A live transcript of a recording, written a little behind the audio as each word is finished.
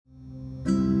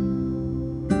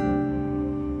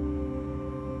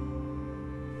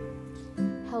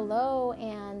Hello,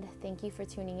 and thank you for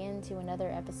tuning in to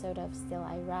another episode of Still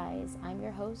I Rise. I'm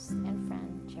your host and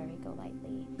friend, Cherry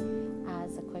Golightly.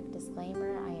 As a quick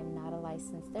disclaimer, I am not a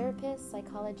licensed therapist,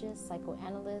 psychologist,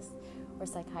 psychoanalyst, or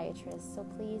psychiatrist, so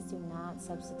please do not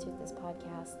substitute this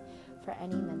podcast for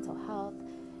any mental health,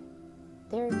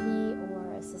 therapy,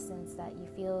 or assistance that you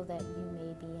feel that you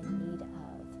may be in need of.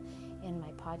 In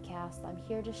my podcast, I'm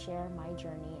here to share my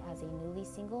journey as a newly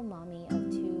single mommy of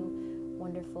two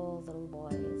wonderful little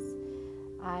boys.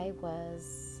 I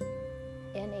was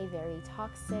in a very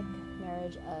toxic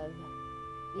marriage of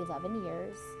 11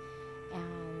 years,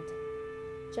 and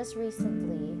just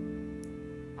recently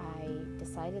I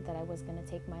decided that I was going to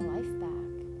take my life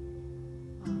back.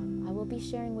 I will be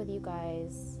sharing with you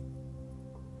guys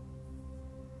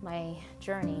my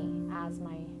journey as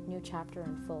my new chapter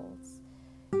unfolds.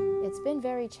 It's been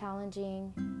very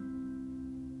challenging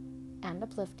and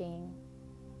uplifting.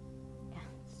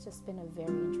 It's just been a very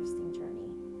interesting journey.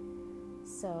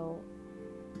 So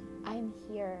I'm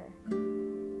here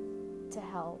to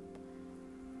help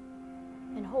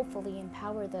and hopefully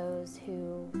empower those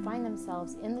who find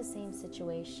themselves in the same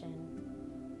situation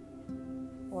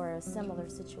or a similar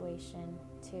situation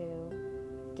to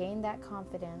gain that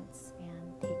confidence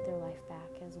and take their life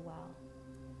back as well.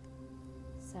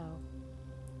 So,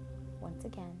 once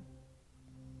again,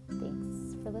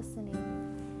 thanks for listening.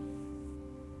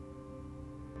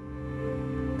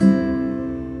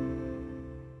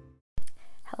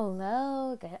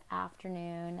 Hello, good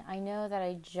afternoon. I know that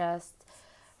I just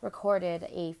recorded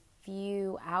a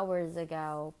few hours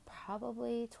ago,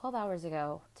 probably 12 hours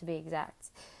ago to be exact,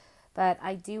 but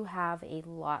I do have a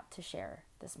lot to share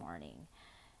this morning.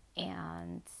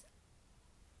 And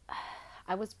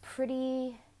I was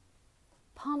pretty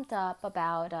pumped up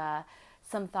about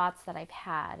some thoughts that I've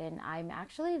had, and I'm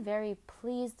actually very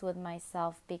pleased with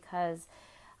myself because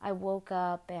I woke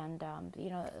up and,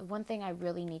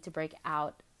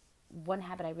 one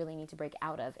habit I really need to break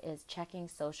out of is checking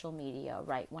social media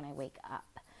right when I wake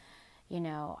up.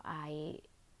 I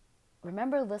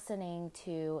remember listening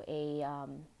to a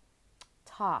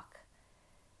talk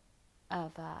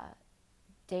of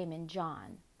Daymond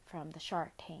John from the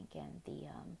Shark Tank and the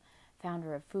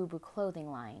founder of FUBU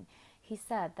clothing line. He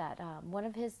said that one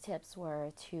of his tips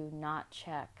were to not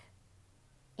check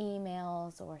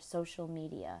emails or social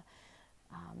media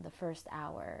the first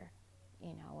hour,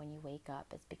 when you wake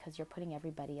up. It's because you're putting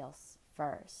everybody else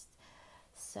first.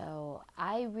 So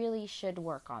I really should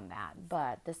work on that.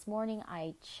 But this morning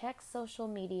I checked social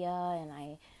media and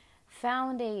I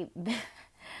found a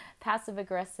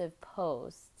passive-aggressive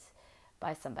post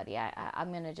by somebody.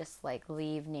 I'm going to just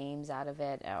leave names out of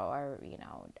it, or,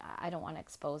 I don't want to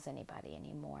expose anybody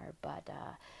anymore. But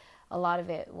a lot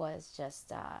of it was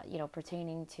just,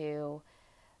 pertaining to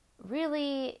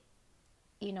really,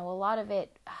 a lot of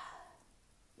it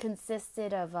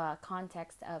consisted of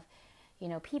context of,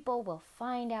 people will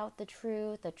find out the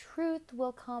truth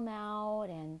will come out,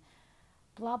 and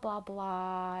blah, blah,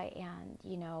 blah, and,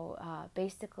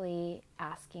 basically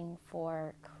asking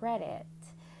for credit.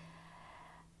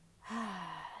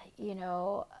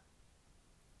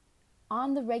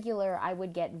 On the regular, I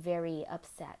would get very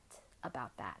upset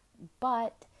about that.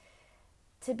 But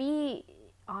to be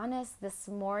honest, this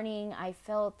morning I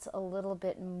felt a little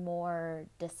bit more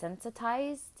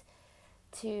desensitized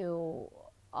to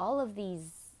all of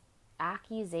these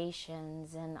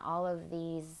accusations and all of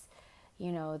these,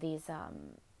 these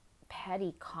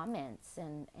petty comments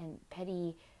and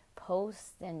petty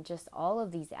posts and just all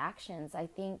of these actions. I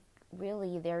think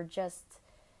really they're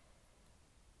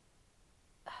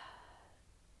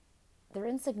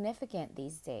insignificant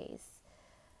these days.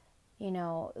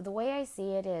 The way I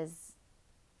see it is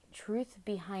truth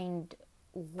behind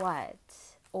what?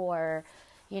 Or,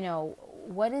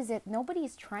 what is it?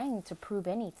 Nobody's trying to prove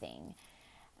anything.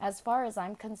 As far as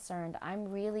I'm concerned,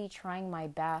 I'm really trying my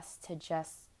best to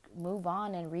just move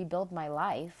on and rebuild my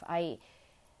life. I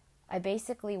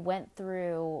basically went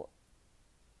through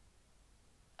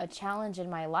a challenge in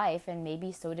my life, and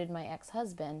maybe so did my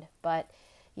ex-husband. But,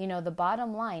 the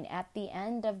bottom line, at the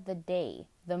end of the day,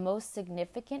 the most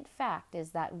significant fact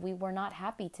is that we were not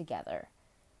happy together.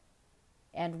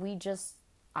 And he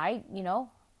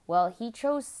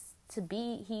chose to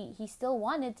be, he still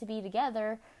wanted to be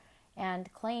together,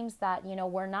 and claims that,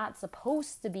 we're not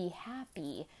supposed to be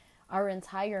happy our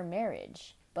entire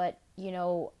marriage. But,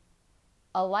 a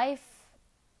life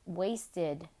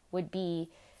wasted would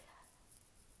be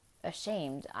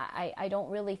ashamed. I don't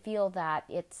really feel that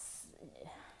it's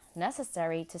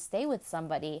necessary to stay with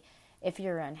somebody if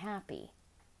you're unhappy.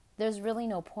 There's really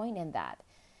no point in that.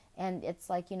 And it's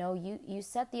like, you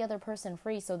set the other person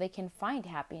free so they can find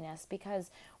happiness, because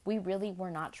we really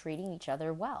were not treating each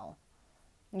other well.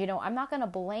 I'm not going to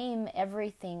blame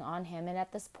everything on him. And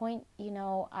at this point,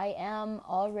 I am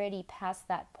already past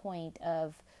that point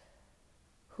of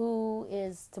who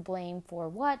is to blame for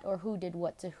what, or who did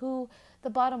what to who. The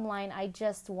bottom line, I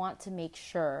just want to make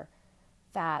sure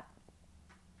that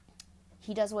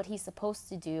he does what he's supposed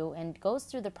to do and goes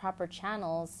through the proper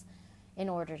channels in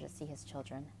order to see his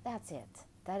children. That's it.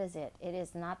 That is it. It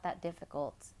is not that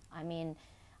difficult. I mean,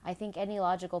 I think any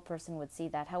logical person would see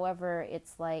that. However,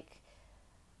 it's like,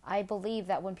 I believe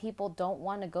that when people don't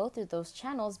want to go through those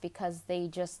channels because they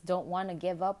just don't want to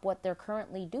give up what they're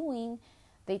currently doing,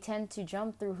 they tend to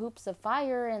jump through hoops of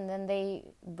fire, and then they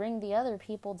bring the other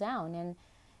people down. And,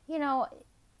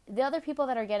 the other people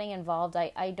that are getting involved,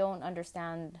 I don't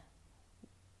understand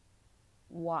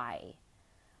why,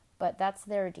 but that's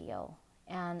their deal.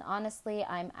 And honestly,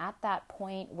 I'm at that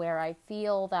point where I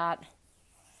feel that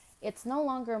it's no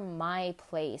longer my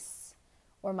place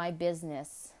or my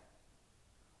business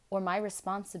or my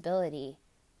responsibility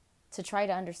to try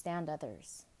to understand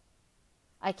others.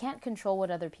 I can't control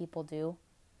what other people do.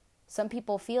 Some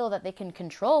people feel that they can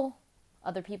control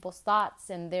other people's thoughts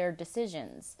and their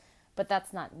decisions, but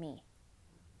that's not me.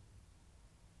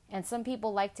 And some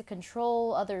people like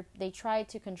to they try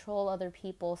to control other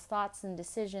people's thoughts and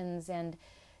decisions, and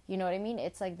you know what I mean?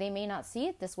 It's like they may not see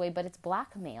it this way, but it's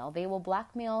blackmail. They will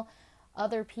blackmail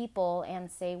other people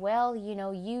and say, well,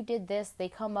 you did this. They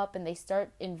come up and they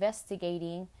start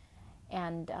investigating,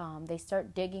 and they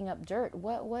start digging up dirt.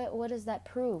 What does that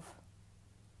prove?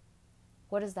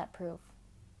 What does that prove?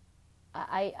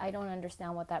 I don't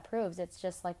understand what that proves. It's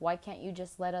just like, why can't you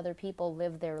just let other people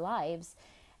live their lives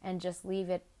and just leave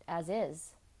it as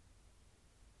is?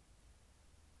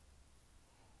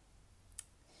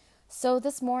 So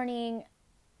this morning,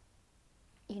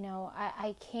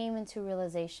 I came into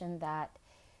realization that,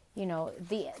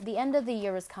 the end of the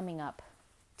year is coming up.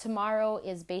 Tomorrow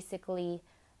is basically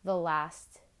the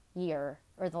last year,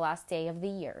 or the last day of the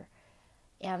year.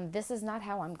 And this is not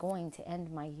how I'm going to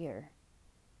end my year,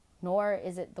 nor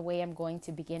is it the way I'm going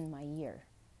to begin my year.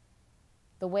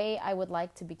 The way I would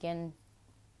like to begin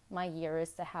my year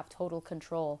is to have total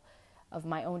control of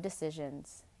my own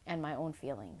decisions and my own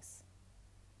feelings.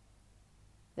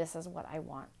 This is what I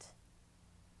want.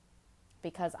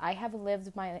 Because I have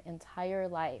lived my entire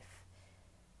life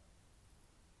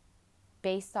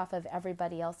based off of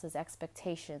everybody else's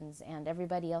expectations and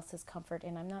everybody else's comfort,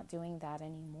 and I'm not doing that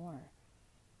anymore.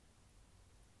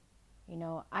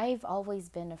 I've always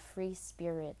been a free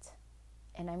spirit,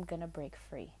 and I'm going to break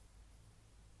free.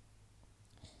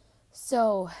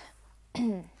 So,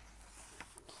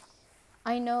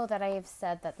 I know that I have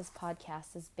said that this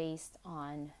podcast is based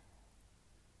on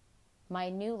my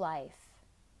new life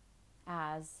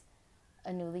as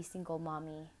a newly single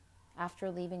mommy after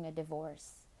leaving a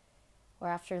divorce,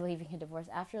 after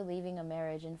leaving a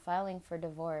marriage and filing for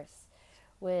divorce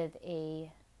with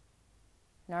a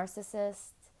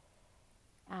narcissist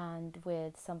and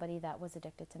with somebody that was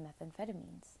addicted to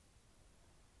methamphetamines.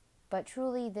 But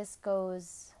truly, this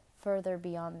goes further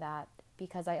beyond that,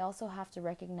 because I also have to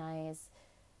recognize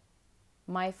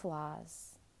my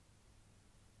flaws,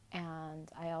 and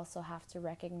I also have to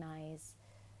recognize,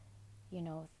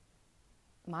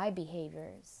 my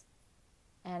behaviors.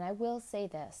 And I will say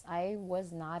this, I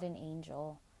was not an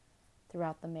angel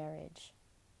throughout the marriage.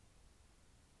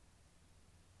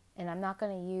 And I'm not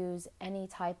going to use any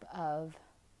type of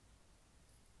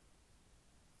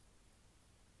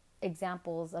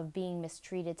examples of being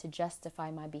mistreated to justify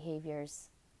my behaviors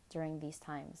during these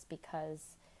times,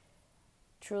 because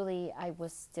truly I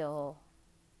was still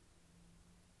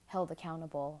held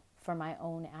accountable for my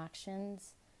own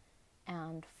actions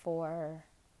and for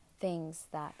things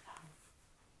that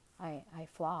I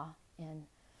flaw in.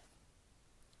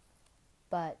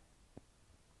 But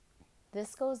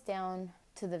this goes down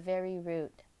to the very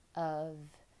root of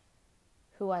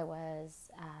who I was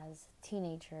as a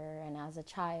teenager and as a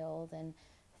child, and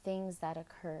things that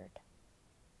occurred,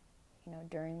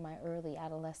 during my early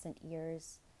adolescent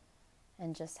years,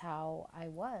 and just how I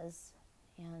was.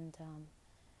 And,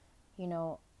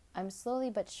 I'm slowly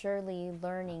but surely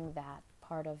learning that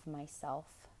part of myself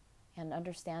and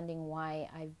understanding why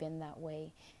I've been that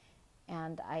way.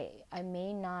 And I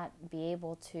may not be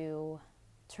able to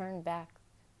turn back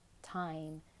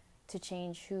time to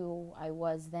change who I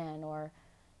was then, or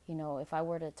if I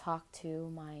were to talk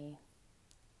to my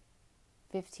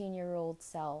 15-year-old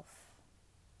self,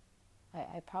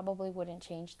 I probably wouldn't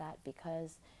change that,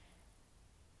 because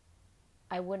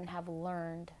I wouldn't have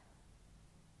learned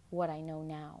what I know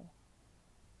now.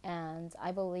 And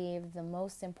I believe the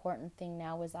most important thing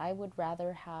now is I would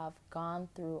rather have gone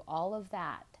through all of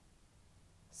that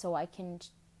so I can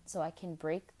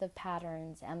break the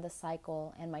patterns and the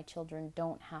cycle, and my children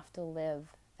don't have to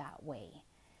live that way.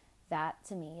 That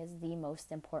to me is the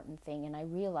most important thing, and I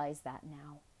realize that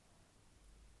now.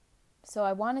 So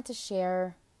I wanted to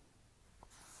share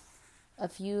a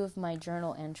few of my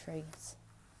journal entries,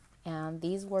 and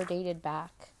these were dated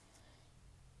back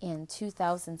in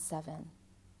 2007.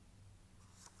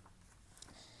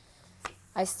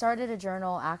 I started a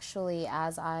journal actually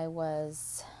as I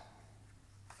was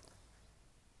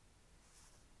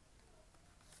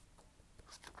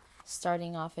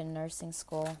starting off in nursing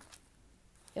school.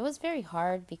 It was very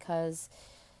hard because,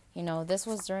 this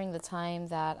was during the time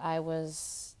that I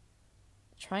was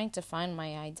trying to find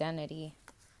my identity.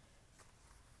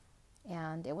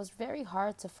 And it was very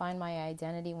hard to find my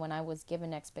identity when I was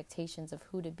given expectations of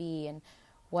who to be and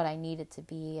what I needed to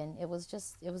be. And it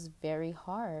was very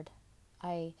hard.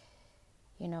 I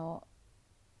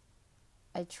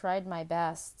tried my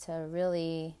best to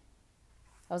really,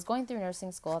 I was going through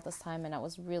nursing school at this time, and I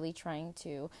was really trying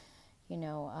to,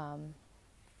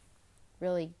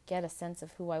 really get a sense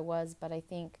of who I was, but I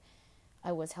think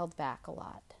I was held back a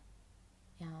lot.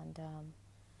 And,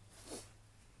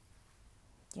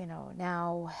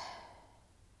 now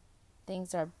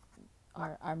things are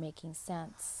making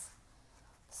sense.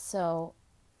 So,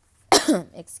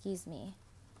 excuse me.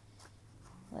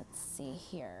 Let's see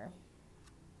here.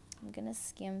 I'm going to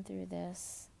skim through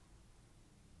this.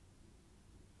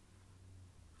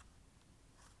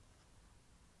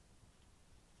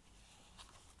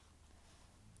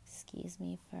 Excuse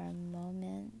me for a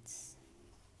moment.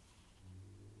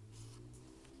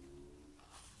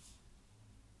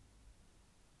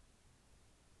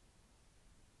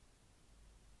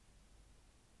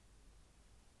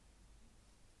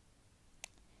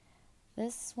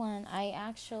 This one, I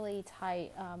actually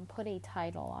put a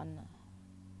title on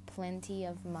plenty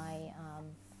of my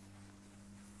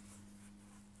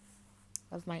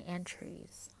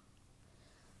entries.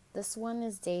 This one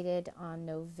is dated on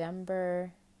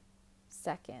November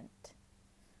 2nd,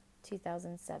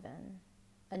 2007.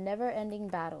 A never-ending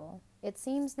battle. It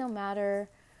seems no matter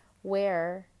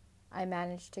where I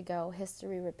manage to go,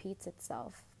 history repeats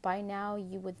itself. By now,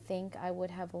 you would think I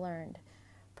would have learned.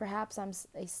 Perhaps I'm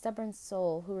a stubborn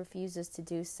soul who refuses to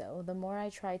do so. The more I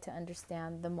try to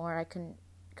understand, the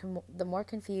more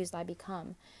confused I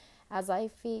become. As I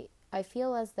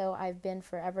feel as though I've been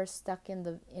forever stuck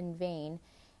in vain,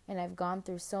 and I've gone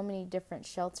through so many different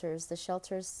shelters. The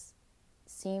shelters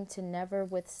seem to never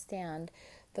withstand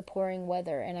the pouring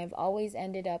weather, and I've always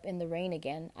ended up in the rain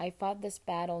again. I fought this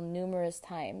battle numerous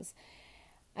times.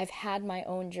 I've had my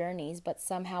own journeys, but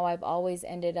somehow I've always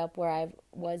ended up where I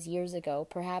was years ago.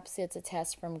 Perhaps it's a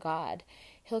test from God.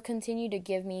 He'll continue to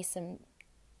give me some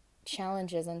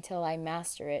challenges until I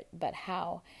master it, but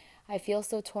how? I feel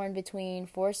so torn between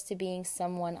forced to being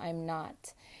someone I'm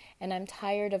not, and I'm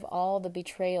tired of all the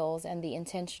betrayals and the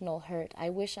intentional hurt. I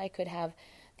wish I could have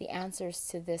the answers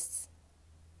this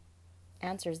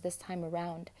time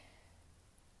around.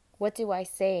 What do I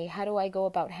say? How do I go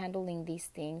about handling these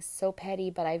things? So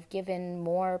petty, but I've given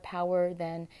more power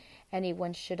than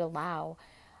anyone should allow.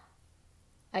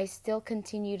 I still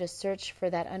continue to search for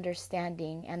that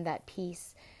understanding and that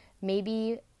peace.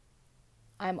 Maybe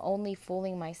I'm only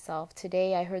fooling myself.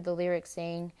 Today I heard the lyric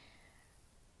saying,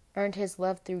 earned his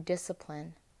love through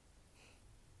discipline.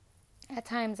 At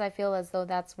times I feel as though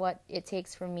that's what it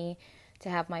takes for me to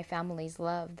have my family's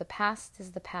love. The past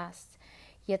is the past,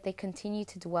 yet they continue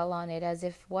to dwell on it as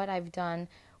if what I've done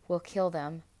will kill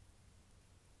them.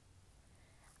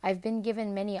 I've been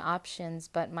given many options,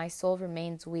 but my soul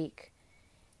remains weak.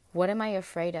 What am I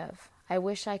afraid of? I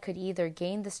wish I could either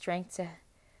gain the strength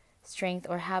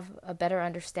or have a better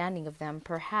understanding of them.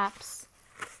 Perhaps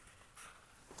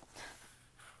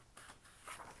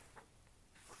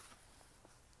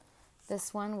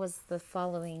this one was the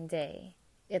following day.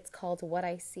 It's called What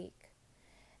I Seek.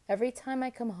 Every time I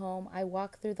come home, I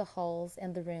walk through the halls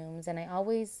and the rooms, and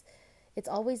it's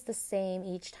always the same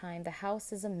each time. The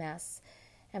house is a mess,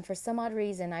 and for some odd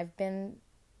reason,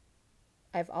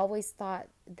 I've always thought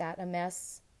that a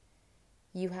mess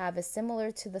you have is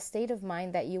similar to the state of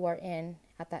mind that you are in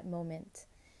at that moment.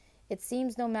 It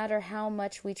seems no matter how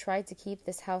much we try to keep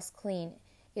this house clean,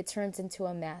 it turns into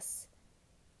a mess.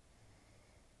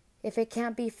 If it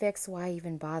can't be fixed, why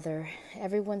even bother?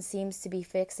 Everyone seems to be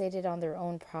fixated on their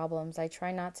own problems. I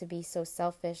try not to be so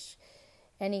selfish.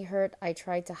 Any hurt I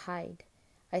try to hide.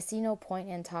 I see no point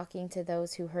in talking to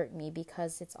those who hurt me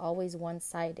because it's always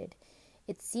one-sided.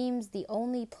 It seems the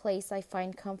only place I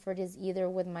find comfort is either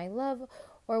with my love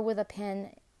or with a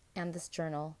pen and this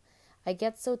journal. I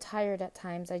get so tired at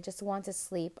times, I just want to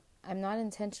sleep. I'm not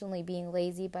intentionally being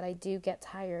lazy, but I do get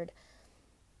tired.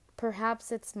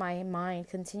 Perhaps it's my mind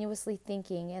continuously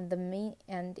thinking, and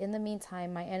in the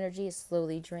meantime, my energy is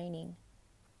slowly draining.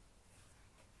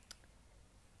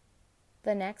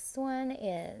 The next one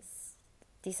is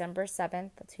December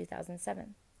 7th,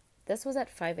 2007. This was at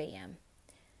 5 a.m.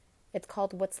 It's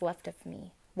called What's Left of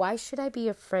Me. Why should I be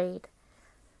afraid?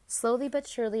 Slowly but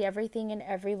surely, everything and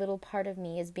every little part of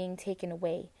me is being taken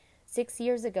away. 6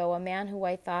 years ago, a man who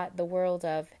I thought the world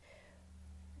of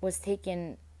was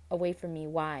taken away from me.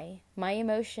 Why? My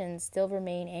emotions still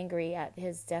remain angry at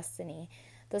his destiny.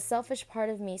 The selfish part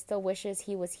of me still wishes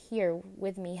he was here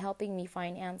with me, helping me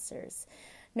find answers.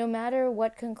 No matter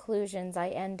what conclusions I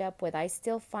end up with, I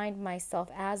still find myself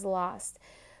as lost.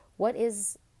 What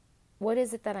is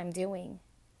it that I'm doing?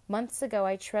 Months ago,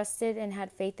 I trusted and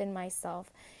had faith in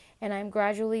myself, and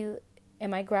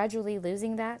am I gradually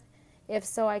losing that? If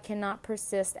so, I cannot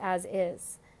persist as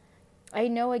is. I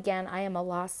know again I am a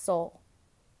lost soul.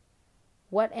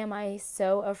 What am I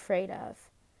so afraid of?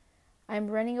 Am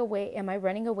I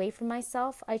running away from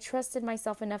myself? I trusted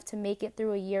myself enough to make it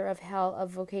through a year of hell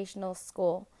of vocational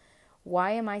school.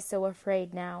 Why am I so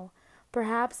afraid now?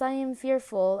 Perhaps I am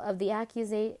fearful of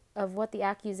of what the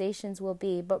accusations will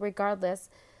be, but regardless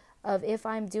of if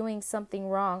I'm doing something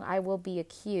wrong, I will be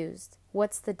accused.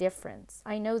 What's the difference?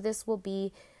 I know this will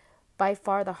be by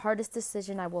far the hardest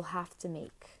decision I will have to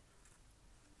make.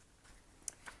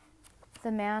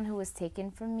 The man who was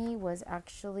taken from me was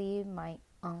actually my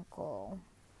uncle.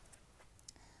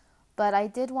 But I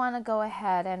did want to go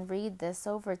ahead and read this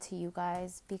over to you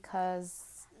guys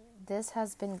because this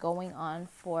has been going on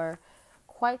for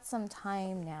quite some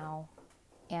time now,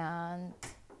 and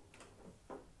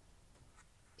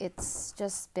it's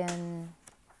just been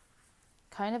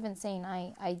kind of insane.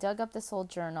 I dug up this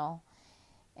old journal,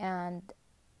 and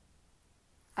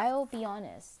I will be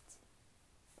honest,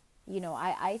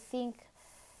 I think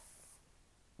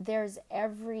there's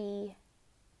every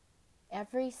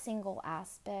single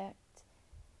aspect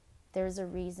there's a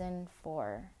reason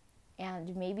for.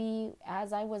 And maybe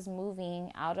as I was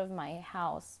moving out of my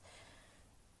house,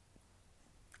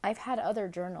 I've had other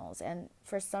journals, and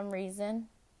for some reason,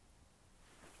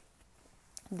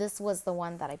 this was the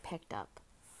one that I picked up.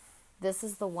 This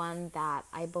is the one that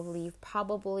I believe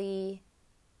probably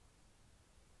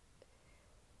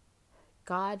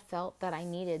God felt that I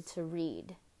needed to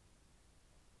read.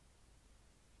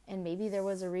 And maybe there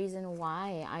was a reason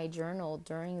why I journaled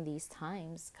during these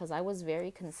times, because I was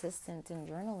very consistent in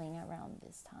journaling around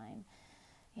this time.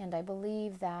 And I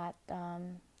believe that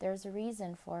there's a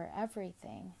reason for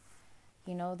everything.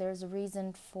 There's a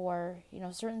reason for,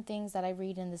 certain things that I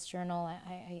read in this journal.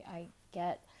 I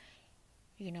get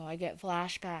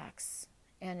flashbacks,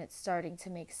 and it's starting to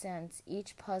make sense.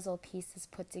 Each puzzle piece is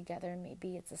put together.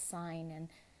 Maybe it's a sign. And,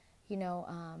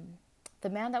 the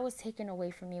man that was taken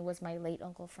away from me was my late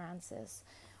Uncle Francis.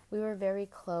 We were very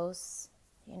close.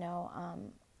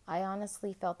 I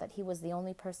honestly felt that he was the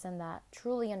only person that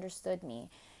truly understood me.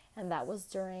 And that was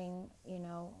during,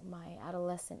 my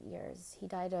adolescent years. He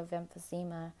died of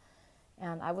emphysema.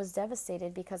 And I was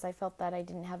devastated because I felt that I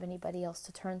didn't have anybody else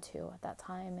to turn to at that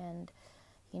time. And,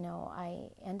 I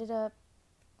ended up,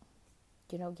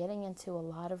 getting into a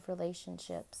lot of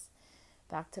relationships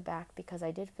back to back because I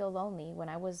did feel lonely. When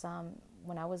I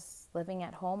was living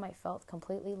at home, I felt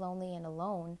completely lonely and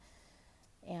alone.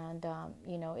 And,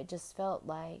 it just felt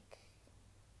like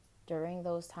during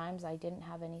those times I didn't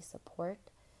have any support.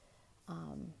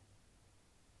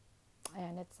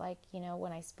 And it's like,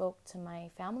 when I spoke to my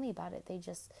family about it, they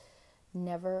just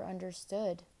never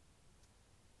understood.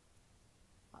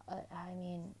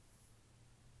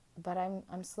 But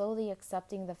I'm slowly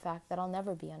accepting the fact that I'll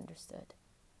never be understood.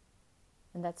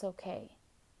 And that's okay.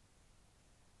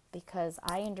 Because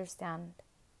I understand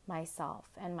myself,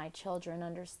 and my children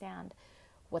understand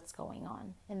what's going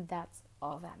on. And that's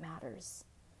all that matters.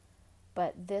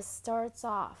 But this starts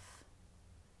off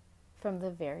from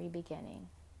the very beginning.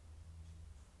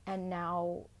 And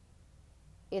now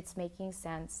it's making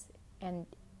sense. And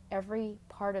every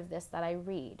part of this that I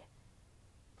read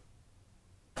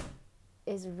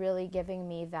is really giving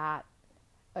me that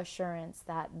assurance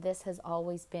that this has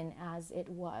always been as it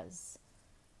was.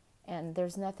 And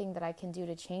there's nothing that I can do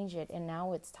to change it. And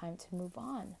now it's time to move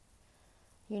on.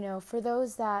 For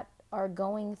those that are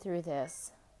going through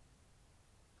this,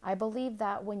 I believe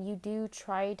that when you do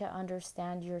try to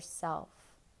understand yourself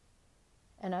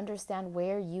and understand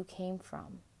where you came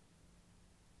from,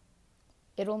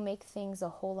 It'll make things a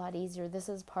whole lot easier. This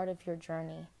is part of your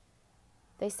journey.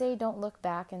 They say don't look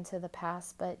back into the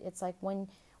past, but it's like when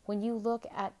you look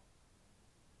at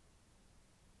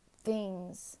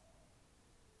things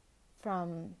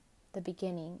from the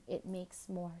beginning, it makes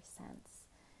more sense.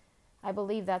 I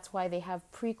believe that's why they have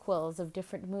prequels of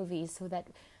different movies, so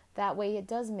that way it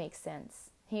does make sense,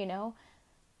 you know?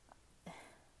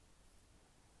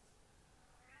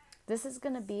 This is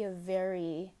going to be a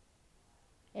very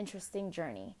interesting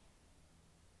journey.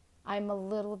 I'm a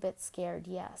little bit scared,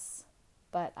 yes,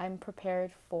 but I'm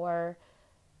prepared for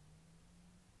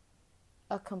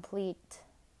a complete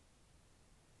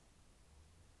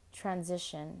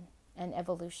transition and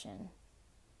evolution.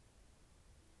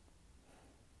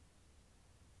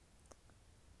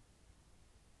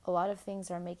 A lot of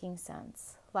things are making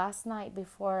sense. Last night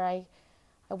before I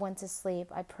went to sleep,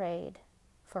 I prayed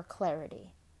for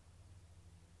clarity.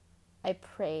 I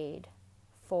prayed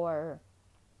for,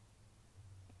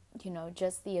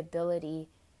 just the ability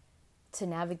to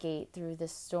navigate through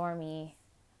this stormy,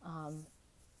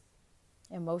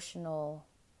 emotional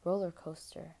roller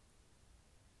coaster.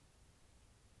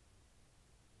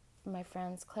 My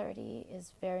friends, clarity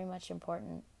is very much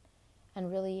important,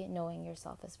 and really knowing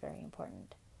yourself is very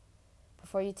important.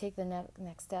 Before you take the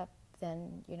next step,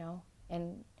 then,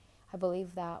 and I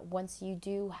believe that once you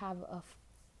do have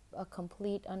a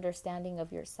complete understanding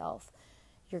of yourself,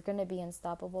 you're going to be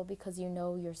unstoppable because you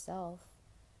know yourself.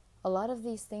 A lot of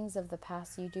these things of the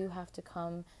past, you do have to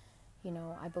come,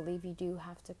 I believe you do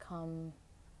have to come,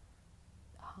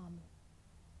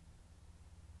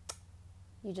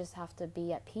 you just have to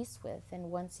be at peace with.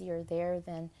 And once you're there,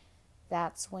 then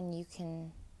that's when you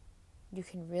can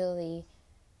really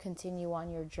continue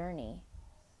on your journey.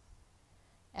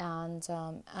 And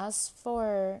as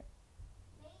for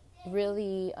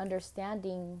really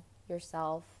understanding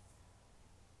yourself,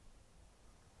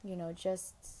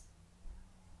 just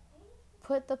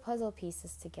put the puzzle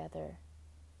pieces together.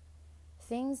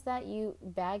 Things that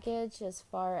baggage as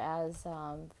far as,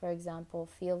 for example,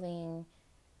 feeling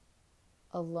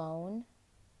alone.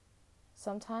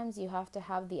 Sometimes you have to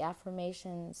have the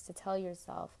affirmations to tell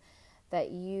yourself that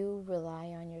you rely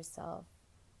on yourself.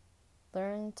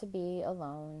 Learn to be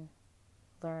alone.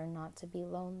 Learn not to be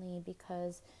lonely,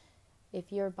 because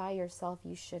if you're by yourself,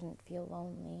 you shouldn't feel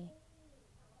lonely,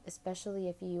 especially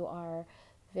if you are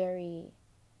very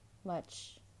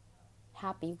much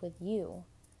happy with you.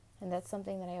 And that's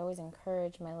something that I always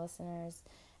encourage my listeners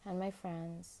and my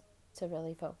friends to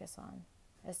really focus on,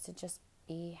 is to just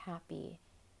be happy,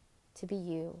 to be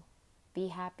you. Be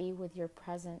happy with your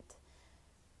present.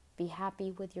 Be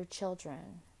happy with your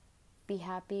children. Be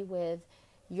happy with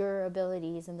your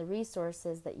abilities and the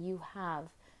resources that you have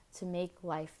to make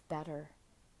life better.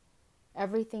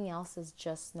 Everything else is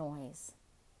just noise.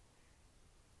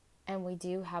 And we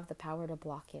do have the power to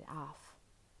block it off.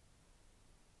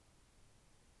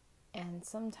 And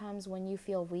sometimes when you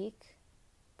feel weak,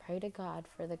 pray to God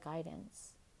for the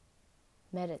guidance.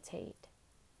 Meditate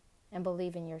and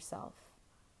believe in yourself.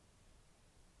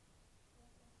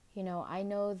 I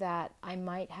know that I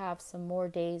might have some more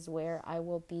days where I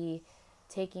will be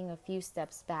taking a few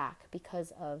steps back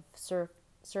because of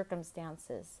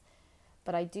circumstances.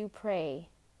 But I do pray,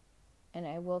 and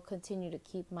I will continue to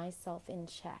keep myself in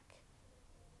check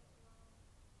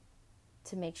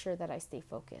to make sure that I stay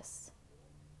focused.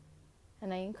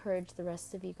 And I encourage the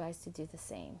rest of you guys to do the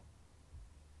same.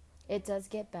 It does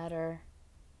get better.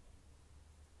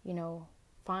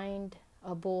 Find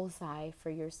a bullseye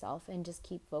for yourself and just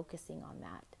keep focusing on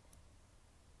that.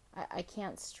 I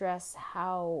can't stress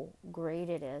how great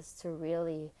it is to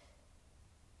really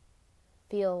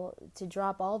to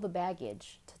drop all the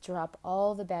baggage,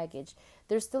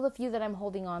 There's still a few that I'm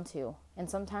holding on to, and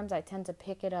sometimes I tend to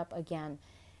pick it up again,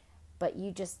 but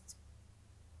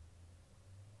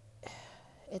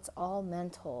it's all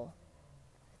mental.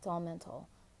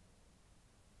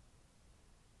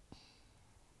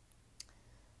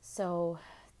 So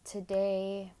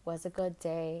today was a good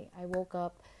day. I woke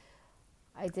up,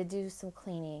 I did do some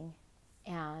cleaning,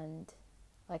 and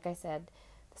like I said,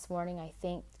 this morning I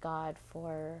thanked God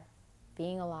for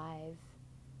being alive,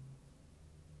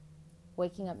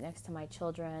 waking up next to my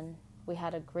children. We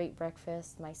had a great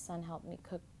breakfast. My son helped me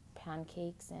cook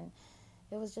pancakes, and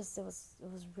it was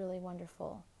really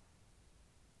wonderful.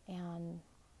 And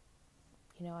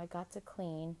I got to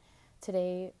clean.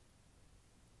 Today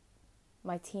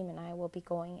my team and I will be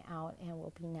going out and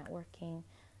we'll be networking,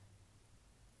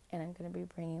 and I'm going to be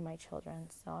bringing my children.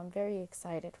 So I'm very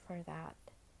excited for that.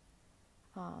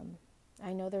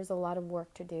 I know there's a lot of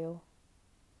work to do,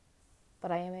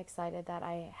 but I am excited that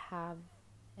I have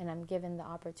And I'm given the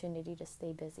opportunity to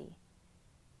stay busy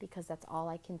because that's all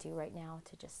I can do right now,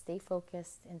 to just stay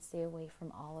focused and stay away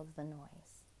from all of the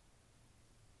noise.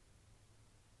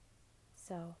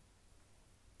 So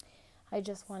I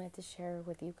just wanted to share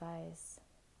with you guys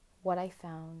what I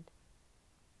found,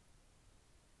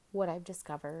 what I've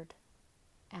discovered,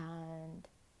 and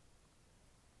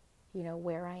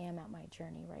where I am at my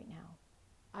journey right now.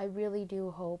 I really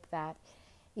do hope that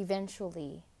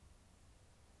eventually,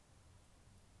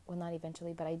 well, not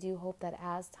eventually, but I do hope that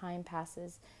as time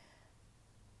passes,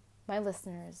 my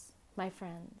listeners, my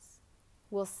friends,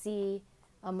 will see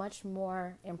a much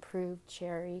more improved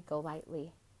Cherry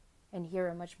Golightly, and hear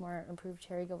a much more improved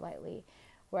Cherry Golightly,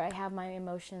 where I have my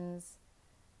emotions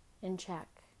in check,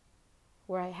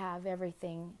 where I have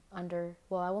everything under,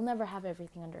 well, I will never have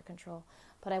everything under control,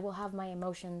 but I will have my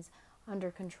emotions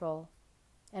under control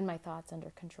and my thoughts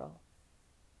under control.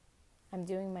 I'm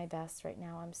doing my best right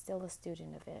now. I'm still a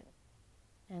student of it,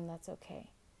 and that's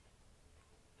okay.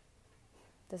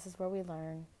 This is where we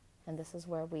learn, and this is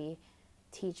where we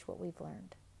teach what we've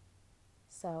learned.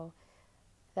 So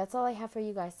that's all I have for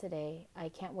you guys today. I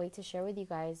can't wait to share with you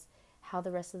guys how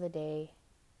the rest of the day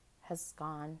has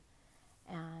gone,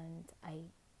 and I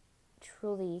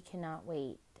truly cannot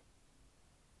wait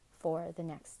for the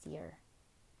next year.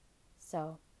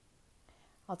 So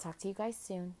I'll talk to you guys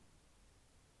soon.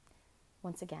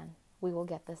 Once again, we will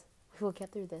get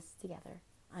through this together.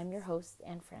 I'm your host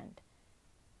and friend,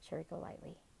 Cherry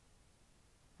Golightly.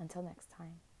 Until next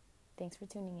time, thanks for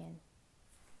tuning in.